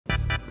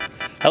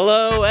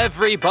Hello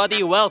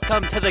everybody,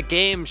 welcome to the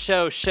Game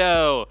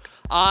Show.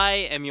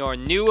 I am your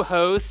new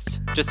host,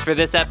 just for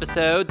this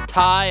episode,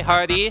 Ty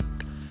Hardy.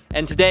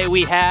 And today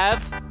we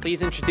have,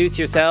 please introduce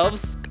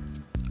yourselves.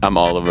 I'm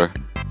Oliver.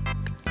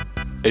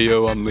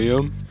 Ayo, I'm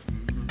Liam.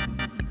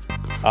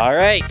 All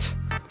right,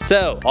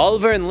 so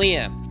Oliver and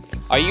Liam,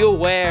 are you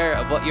aware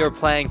of what you're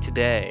playing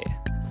today?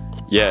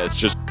 Yeah, it's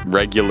just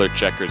regular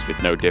checkers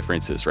with no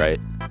differences, right?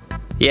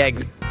 Yeah,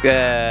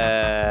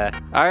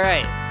 all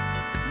right.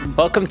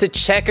 Welcome to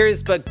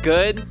Checkers But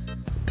Good.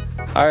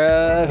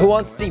 Who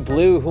wants to be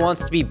blue? Who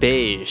wants to be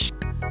beige?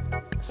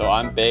 So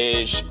I'm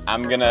beige.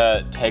 I'm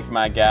gonna take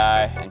my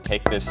guy and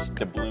take this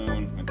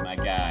doubloon with my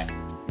guy.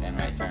 Then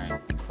my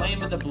turn. Claim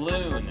the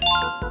balloon.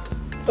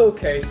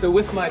 Okay, so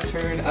with my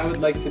turn, I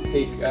would like to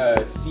take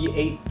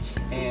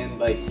C8 and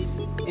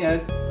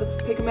let's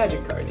take a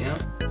magic card, you know?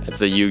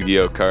 It's a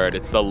Yu-Gi-Oh card.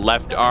 It's the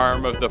left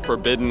arm of the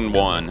Forbidden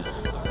One.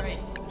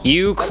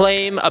 You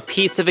claim a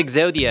piece of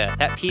Exodia.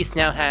 That piece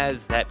now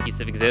has that piece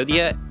of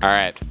Exodia. All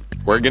right,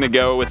 we're gonna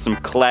go with some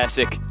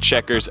classic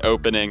checkers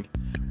opening.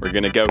 We're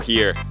gonna go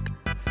here.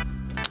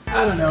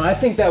 I don't know, I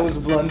think that was a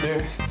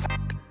blunder.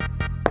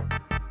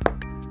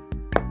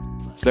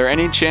 Is there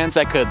any chance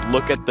I could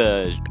look at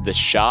the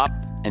shop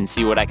and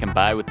see what I can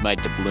buy with my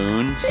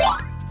doubloons?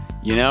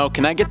 You know,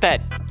 can I get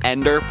that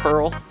Ender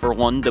Pearl for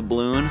one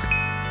doubloon?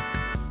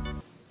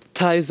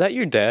 Ty, is that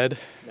your dad?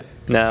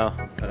 No.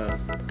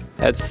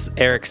 That's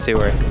Eric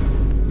Seward.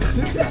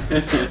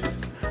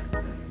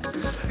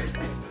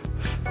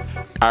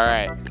 All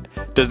right.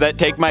 Does that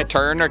take my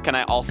turn or can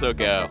I also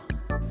go?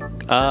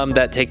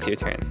 That takes your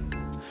turn.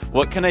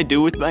 What can I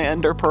do with my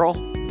Ender Pearl?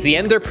 The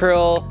Ender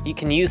Pearl, you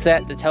can use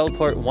that to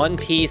teleport one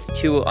piece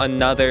to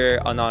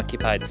another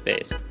unoccupied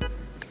space.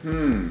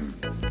 Can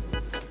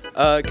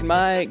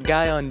my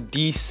guy on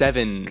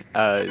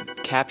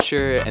D7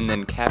 capture and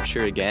then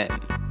capture again?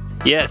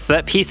 Yes,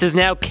 that piece is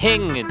now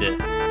kinged.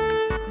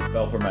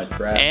 Fell for my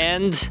trap.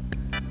 And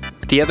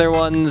the other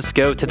ones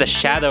go to the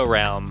Shadow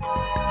Realm.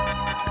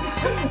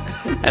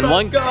 And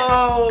one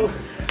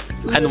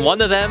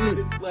of them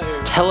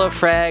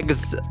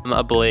telefrags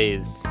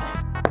Ablaze.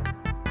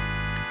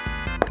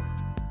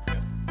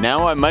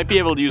 Now I might be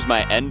able to use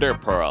my Ender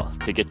Pearl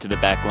to get to the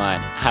back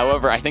line.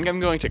 However, I think I'm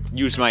going to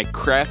use my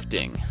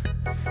crafting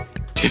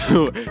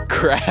to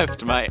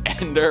craft my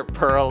Ender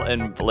Pearl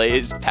and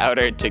Blaze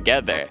powder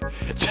together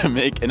to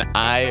make an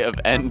Eye of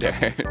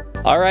Ender.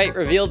 All right,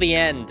 reveal the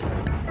end.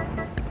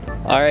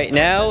 All right,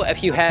 now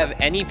if you have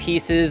any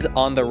pieces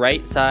on the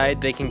right side,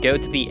 they can go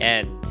to the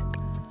end.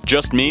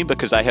 Just me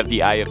because I have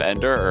the Eye of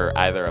Ender, or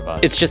either of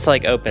us? It's just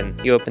like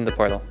open. You open the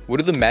portal. What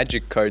do the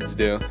magic cards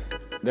do?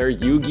 They're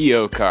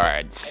Yu-Gi-Oh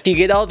cards. If you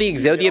get all the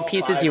Exodia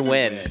pieces, you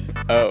win.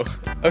 Oh,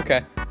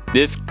 okay.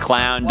 This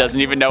clown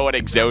doesn't even know what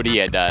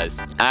Exodia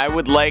does. I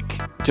would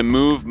like to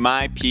move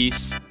my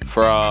piece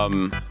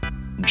from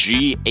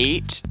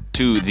G8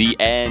 to the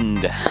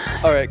end.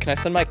 All right, can I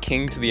send my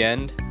king to the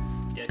end?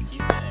 Yes, you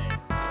may.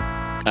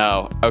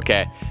 Oh,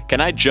 okay. Can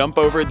I jump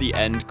over the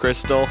end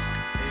crystal?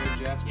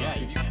 Yeah,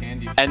 you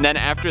can. And then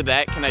after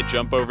that, can I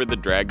jump over the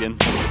dragon?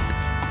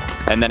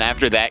 And then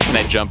after that, can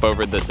I jump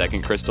over the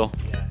second crystal?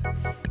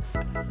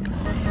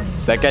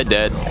 Is that guy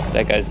dead?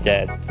 That guy's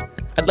dead.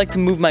 I'd like to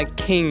move my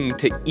king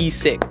to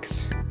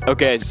E6.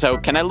 Okay, so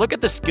can I look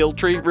at the skill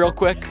tree real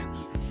quick?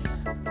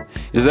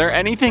 Is there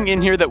anything in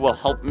here that will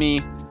help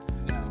me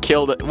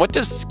kill the... What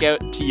does Scout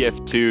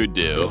TF2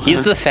 do?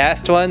 He's the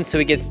fast one, so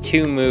he gets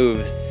 2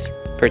 moves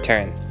per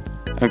turn.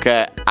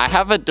 Okay, I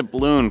have a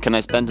doubloon. Can I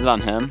spend it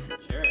on him?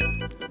 Sure.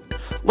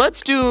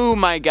 Let's do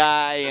my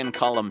guy in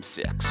column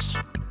 6.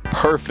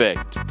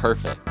 Perfect,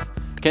 perfect.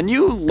 Can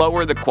you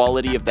lower the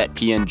quality of that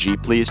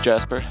PNG, please,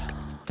 Jasper?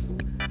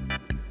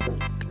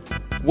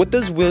 What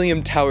does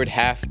Howard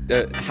Taft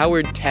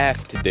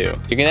do?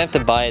 You're gonna have to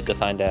buy it to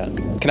find out.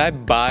 Can I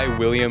buy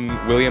William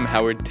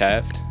Howard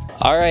Taft?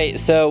 All right,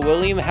 so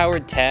William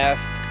Howard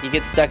Taft, he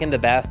gets stuck in the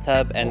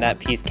bathtub and that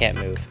piece can't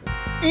move.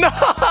 No!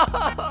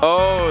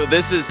 Oh,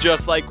 this is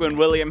just like when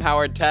William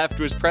Howard Taft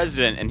was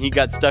president and he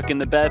got stuck in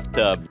the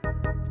bathtub.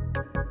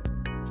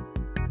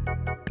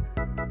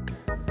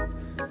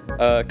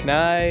 Can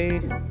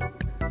I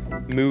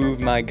move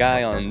my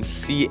guy on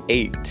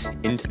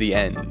C8 into the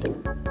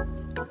end?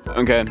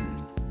 Okay.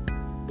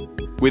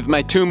 With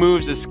my 2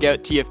 moves as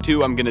Scout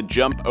TF2, I'm gonna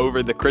jump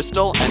over the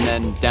crystal and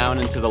then down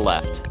and to the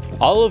left.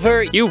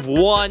 Oliver, you've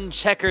won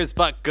Checkers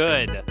But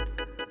Good.